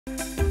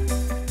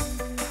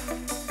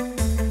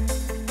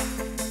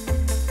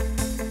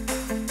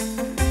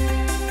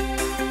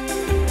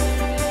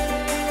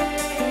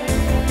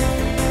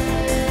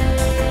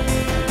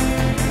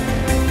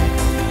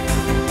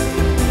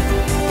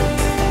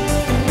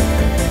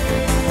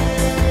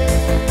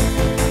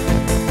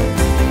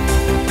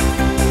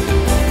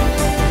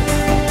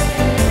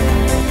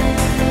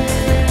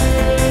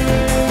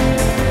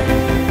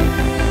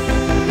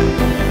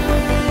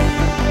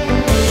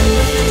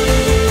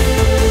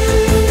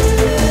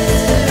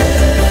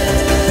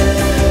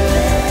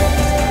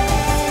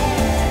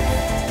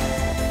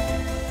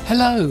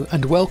Hello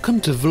and welcome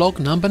to vlog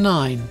number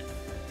 9.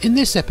 In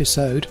this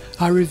episode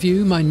I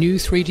review my new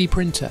 3D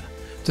printer,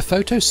 the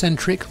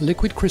Photocentric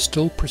Liquid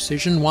Crystal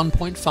Precision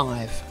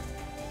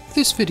 1.5.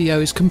 This video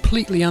is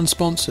completely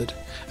unsponsored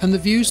and the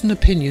views and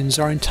opinions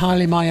are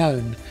entirely my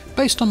own,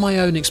 based on my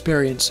own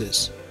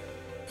experiences.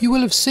 You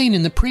will have seen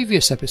in the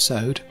previous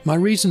episode my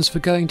reasons for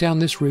going down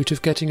this route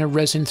of getting a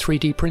resin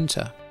 3D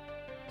printer.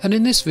 And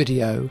in this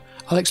video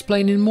I'll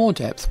explain in more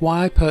depth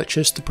why I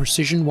purchased the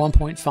Precision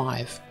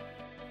 1.5.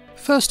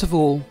 First of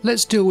all,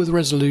 let's deal with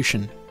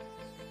resolution.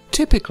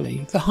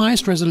 Typically, the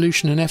highest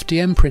resolution an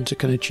FDM printer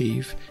can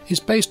achieve is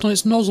based on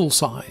its nozzle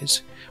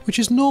size, which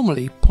is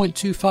normally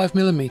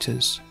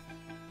 0.25mm.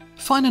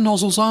 Finer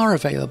nozzles are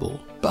available,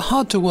 but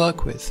hard to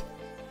work with.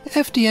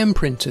 FDM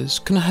printers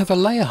can have a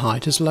layer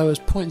height as low as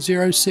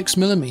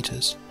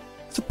 0.06mm.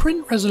 The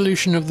print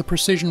resolution of the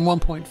Precision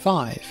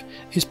 1.5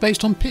 is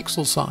based on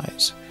pixel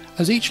size,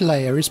 as each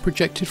layer is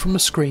projected from a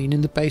screen in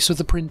the base of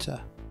the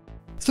printer.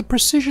 The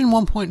Precision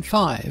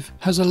 1.5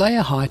 has a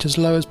layer height as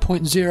low as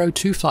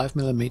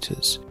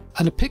 0.025mm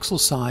and a pixel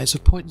size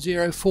of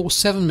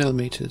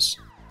 0.047mm.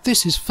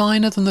 This is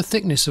finer than the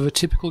thickness of a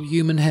typical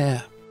human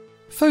hair.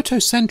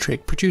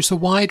 Photocentric produce a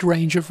wide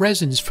range of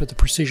resins for the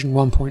Precision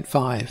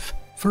 1.5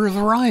 for a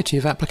variety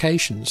of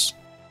applications.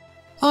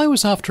 I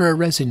was after a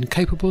resin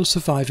capable of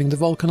surviving the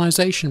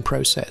vulcanization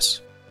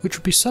process, which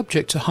would be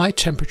subject to high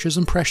temperatures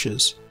and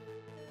pressures.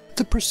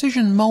 The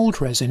Precision mold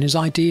resin is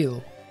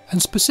ideal and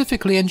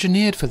specifically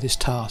engineered for this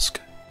task.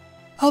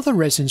 Other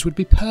resins would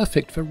be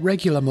perfect for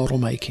regular model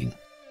making,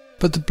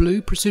 but the blue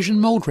Precision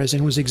mold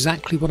resin was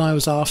exactly what I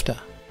was after.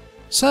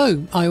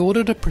 So I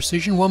ordered a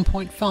Precision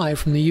 1.5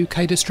 from the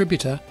UK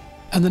distributor,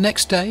 and the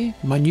next day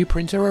my new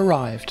printer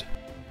arrived.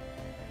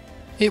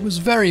 It was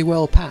very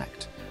well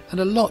packed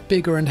and a lot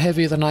bigger and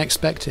heavier than I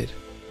expected.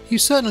 You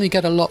certainly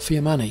get a lot for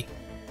your money.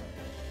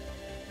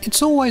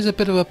 It's always a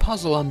bit of a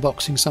puzzle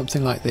unboxing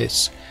something like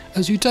this,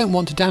 as you don't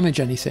want to damage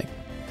anything.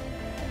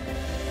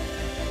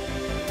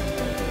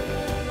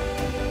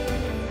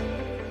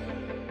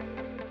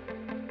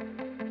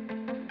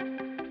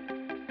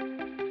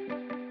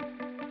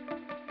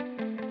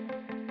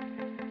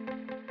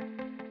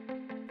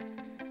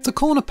 The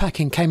corner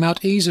packing came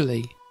out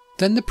easily,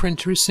 then the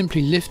printer is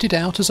simply lifted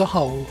out as a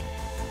whole.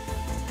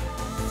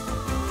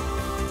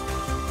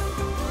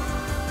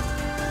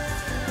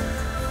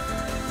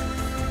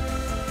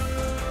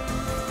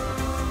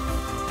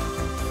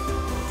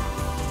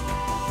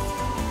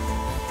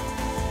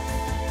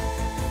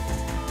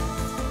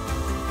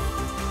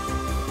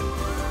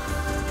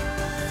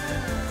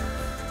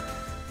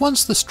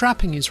 Once the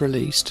strapping is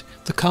released,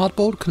 the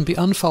cardboard can be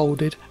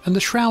unfolded and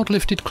the shroud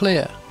lifted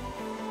clear.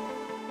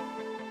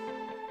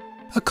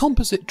 A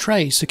composite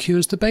tray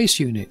secures the base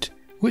unit,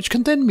 which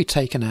can then be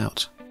taken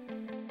out.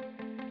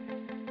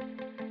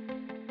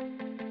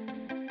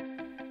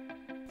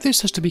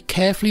 This has to be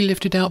carefully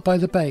lifted out by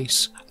the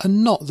base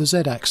and not the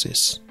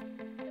Z-axis.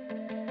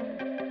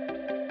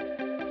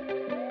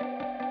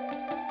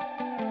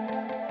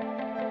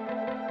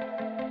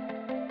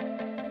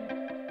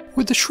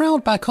 With the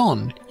shroud back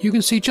on, you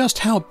can see just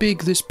how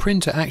big this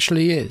printer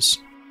actually is.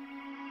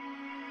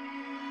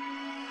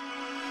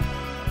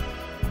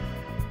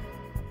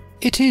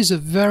 It is a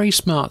very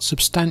smart,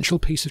 substantial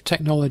piece of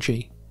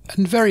technology,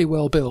 and very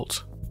well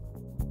built.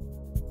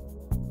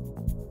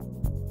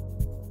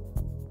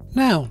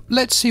 Now,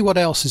 let's see what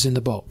else is in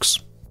the box.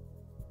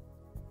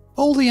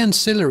 All the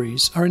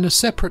ancillaries are in a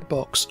separate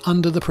box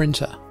under the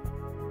printer.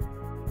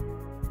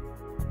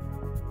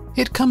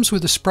 It comes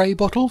with a spray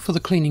bottle for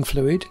the cleaning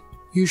fluid,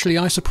 usually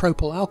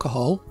isopropyl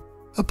alcohol,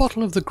 a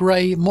bottle of the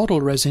grey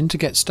model resin to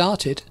get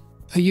started,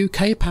 a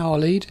UK power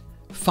lead,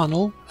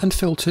 funnel and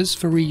filters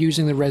for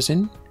reusing the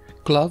resin,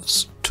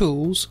 gloves,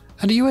 tools,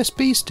 and a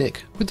USB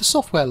stick with the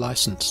software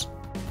license.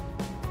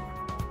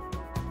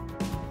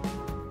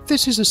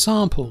 This is a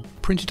sample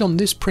printed on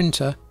this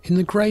printer in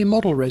the grey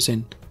model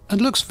resin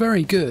and looks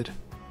very good.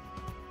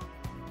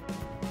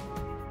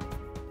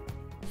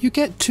 You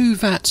get 2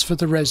 vats for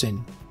the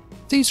resin.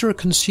 These are a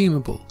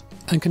consumable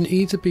and can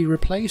either be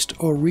replaced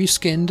or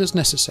reskinned as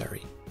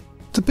necessary.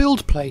 The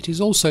build plate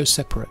is also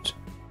separate.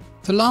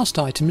 The last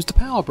item is the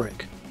power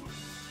brick.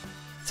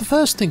 The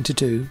first thing to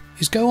do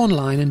is go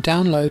online and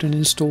download and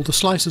install the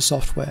slicer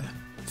software,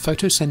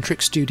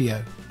 Photocentric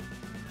Studio.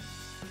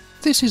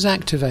 This is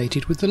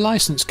activated with the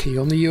license key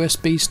on the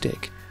USB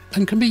stick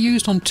and can be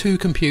used on 2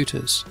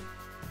 computers.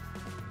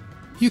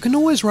 You can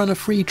always run a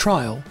free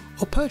trial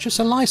or purchase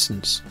a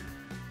license.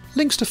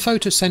 Links to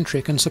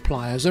Photocentric and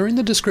suppliers are in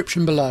the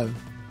description below.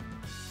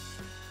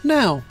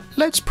 Now,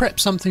 let's prep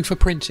something for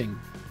printing.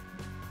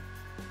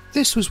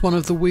 This was one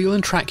of the wheel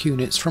and track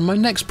units from my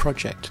next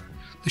project,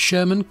 the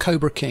Sherman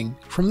COBRA King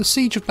from the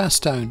Siege of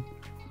Bastogne.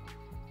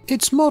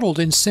 It's modelled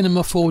in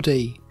Cinema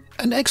 4D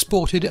and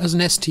exported as an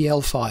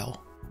STL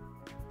file.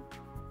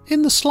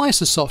 In the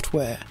slicer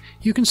software,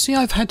 you can see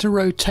I've had to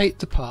rotate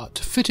the part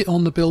to fit it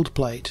on the build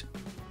plate.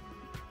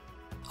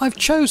 I've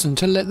chosen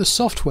to let the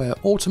software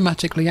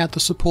automatically add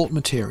the support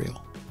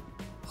material.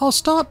 I'll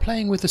start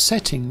playing with the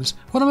settings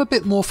when I'm a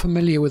bit more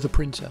familiar with the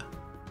printer.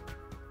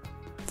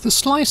 The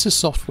slicer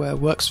software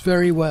works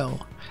very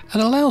well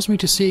and allows me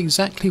to see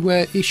exactly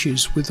where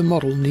issues with the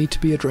model need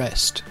to be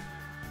addressed.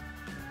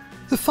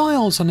 The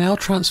files are now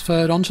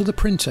transferred onto the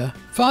printer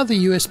via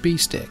the USB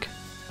stick.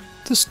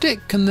 The stick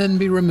can then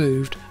be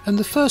removed and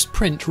the first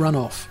print run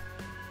off.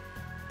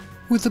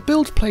 With the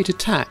build plate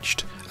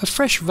attached, a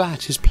fresh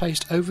vat is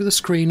placed over the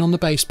screen on the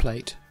base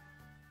plate.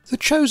 The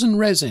chosen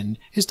resin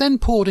is then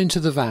poured into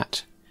the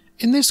vat,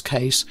 in this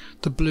case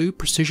the blue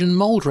precision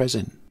mould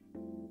resin.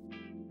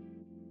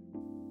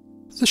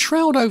 The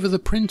shroud over the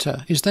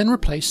printer is then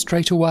replaced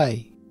straight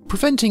away,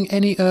 preventing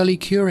any early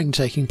curing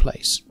taking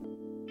place.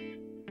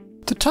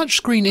 The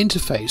touchscreen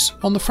interface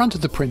on the front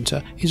of the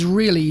printer is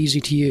really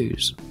easy to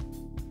use.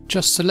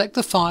 Just select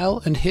the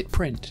file and hit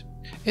print.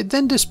 It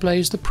then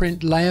displays the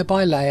print layer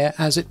by layer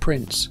as it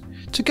prints,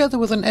 together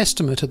with an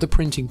estimate of the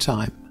printing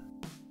time.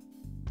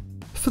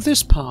 For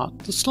this part,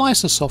 the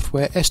slicer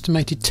software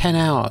estimated 10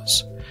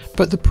 hours,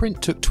 but the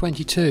print took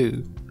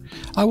 22.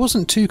 I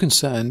wasn't too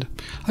concerned,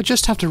 I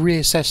just have to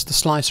reassess the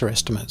slicer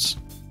estimates.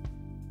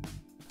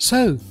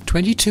 So,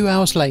 22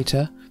 hours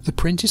later, the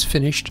print is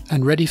finished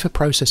and ready for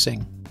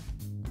processing.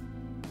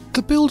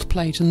 The build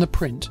plate and the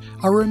print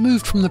are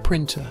removed from the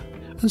printer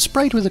and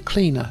sprayed with a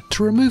cleaner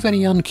to remove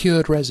any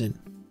uncured resin.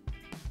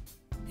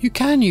 You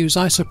can use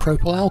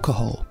isopropyl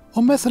alcohol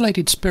or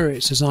methylated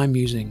spirits as I'm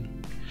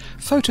using.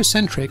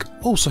 Photocentric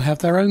also have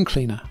their own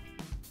cleaner.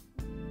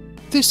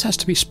 This has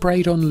to be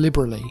sprayed on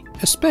liberally,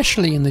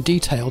 especially in the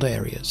detailed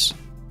areas.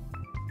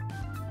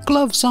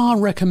 Gloves are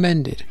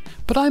recommended,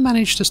 but I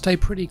managed to stay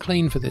pretty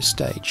clean for this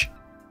stage.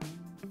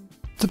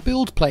 The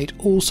build plate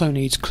also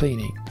needs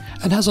cleaning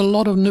and has a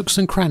lot of nooks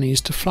and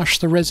crannies to flush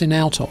the resin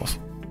out of.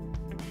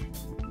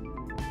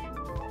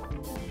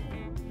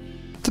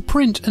 The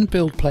print and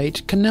build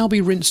plate can now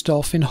be rinsed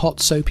off in hot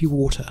soapy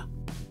water.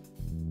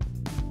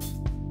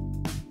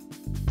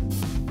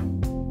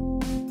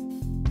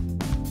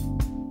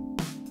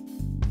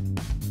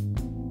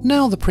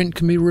 Now the print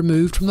can be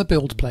removed from the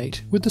build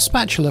plate with the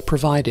spatula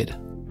provided.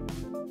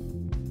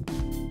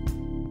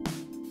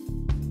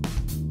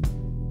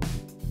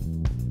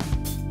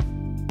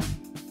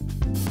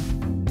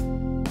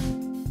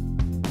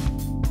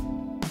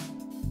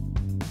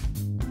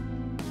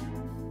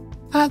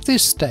 At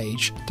this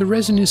stage, the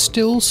resin is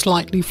still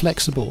slightly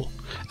flexible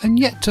and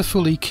yet to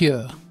fully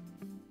cure.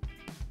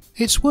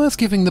 It's worth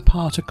giving the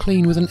part a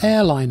clean with an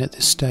airline at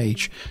this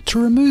stage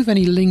to remove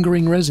any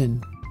lingering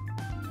resin.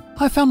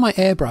 I found my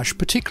airbrush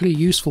particularly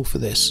useful for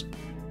this.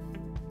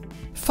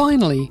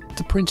 Finally,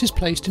 the print is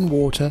placed in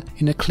water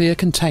in a clear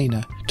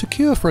container to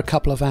cure for a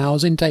couple of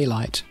hours in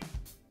daylight.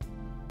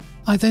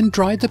 I then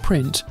dried the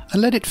print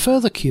and let it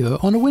further cure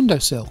on a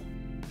windowsill.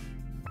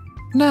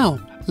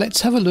 Now,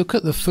 let's have a look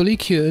at the fully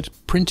cured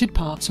printed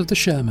parts of the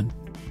Sherman.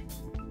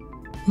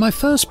 My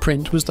first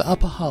print was the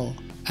upper hull,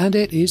 and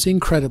it is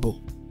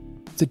incredible.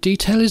 The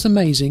detail is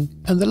amazing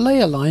and the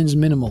layer lines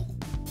minimal.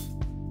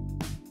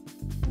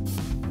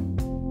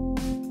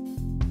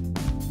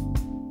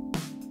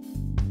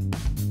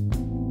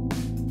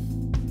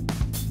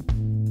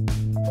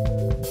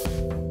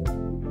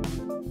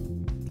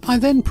 I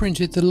then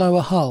printed the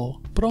lower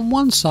hull, but on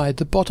one side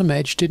the bottom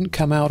edge didn't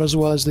come out as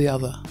well as the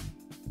other.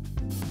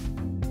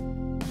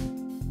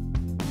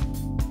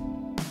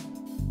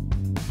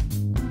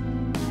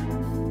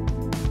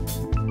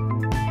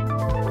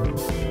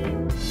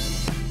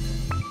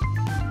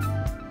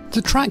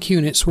 The track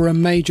units were a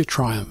major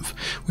triumph,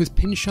 with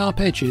pin-sharp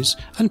edges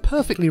and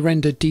perfectly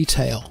rendered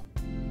detail.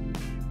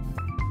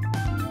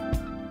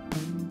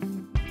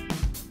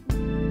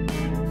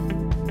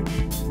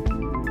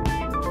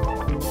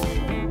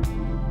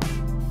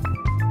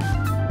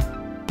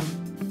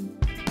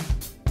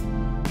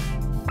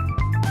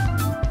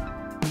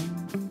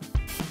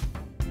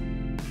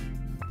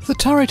 The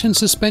turret and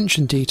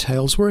suspension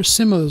details were a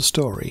similar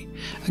story,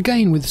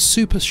 again with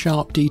super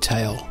sharp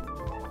detail.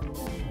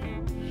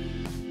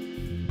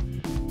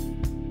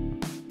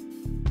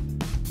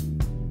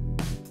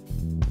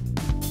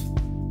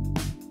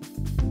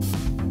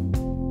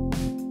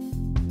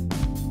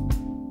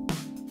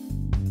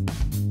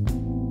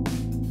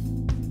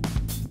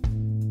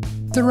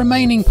 The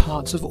remaining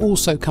parts have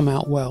also come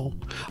out well,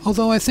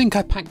 although I think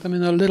I packed them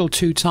in a little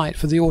too tight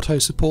for the auto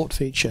support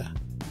feature.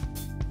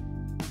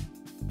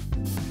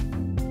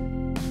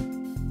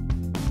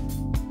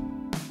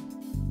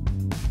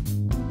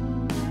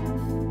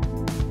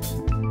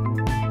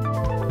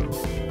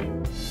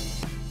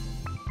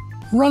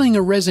 Running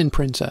a resin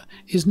printer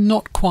is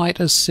not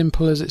quite as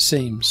simple as it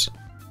seems.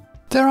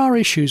 There are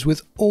issues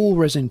with all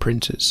resin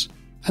printers,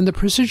 and the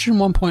Precision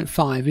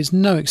 1.5 is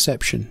no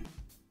exception.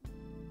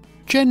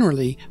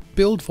 Generally,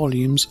 build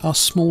volumes are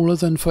smaller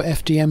than for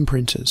FDM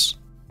printers.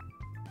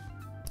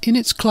 In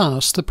its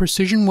class, the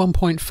Precision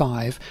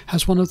 1.5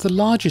 has one of the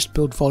largest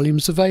build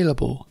volumes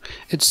available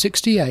at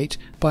 68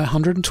 by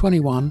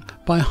 121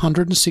 by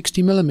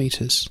 160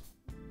 mm.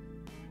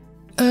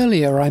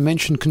 Earlier I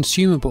mentioned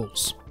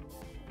consumables.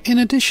 In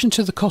addition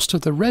to the cost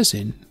of the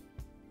resin,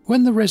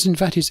 When the resin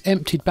vat is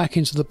emptied back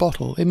into the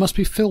bottle, it must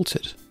be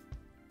filtered.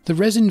 The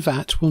resin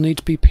vat will need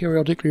to be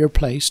periodically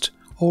replaced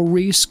or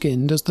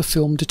re-skinned as the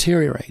film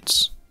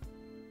deteriorates.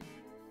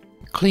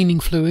 Cleaning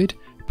fluid,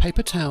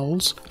 paper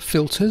towels,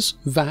 filters,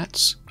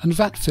 vats and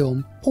vat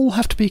film all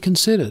have to be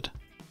considered.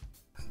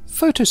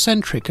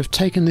 Photocentric have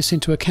taken this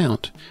into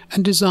account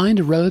and designed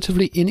a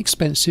relatively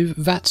inexpensive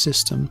vat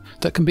system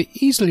that can be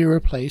easily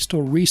replaced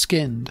or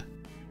reskinned.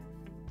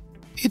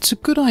 It's a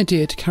good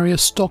idea to carry a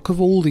stock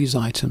of all these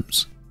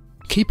items,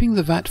 keeping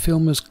the vat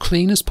film as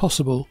clean as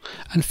possible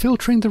and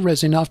filtering the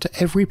resin after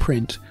every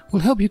print will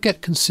help you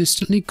get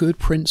consistently good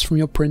prints from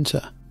your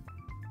printer.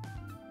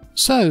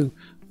 So,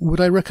 would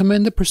I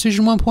recommend the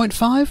Precision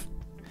 1.5?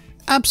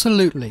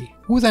 Absolutely,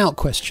 without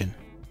question.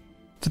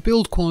 The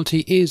build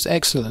quality is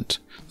excellent,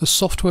 the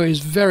software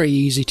is very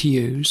easy to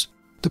use,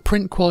 the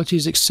print quality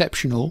is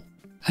exceptional,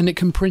 and it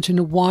can print in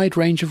a wide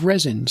range of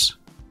resins.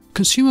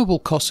 Consumable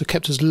costs are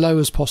kept as low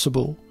as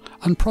possible,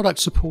 and product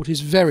support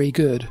is very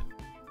good.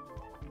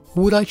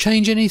 Would I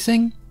change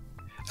anything?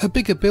 A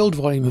bigger build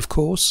volume, of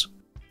course,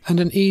 and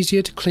an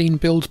easier to clean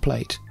build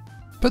plate,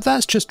 but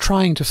that's just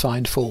trying to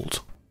find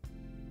fault.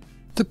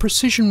 The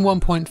Precision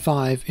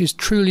 1.5 is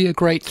truly a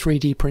great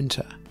 3D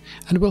printer,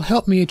 and will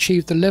help me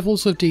achieve the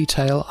levels of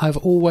detail I've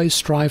always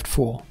strived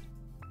for.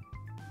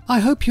 I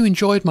hope you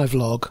enjoyed my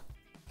vlog,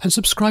 and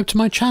subscribe to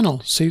my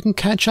channel so you can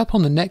catch up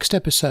on the next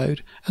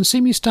episode and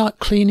see me start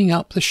cleaning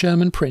up the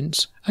Sherman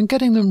prints and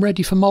getting them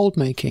ready for mould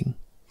making.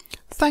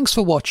 Thanks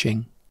for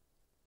watching.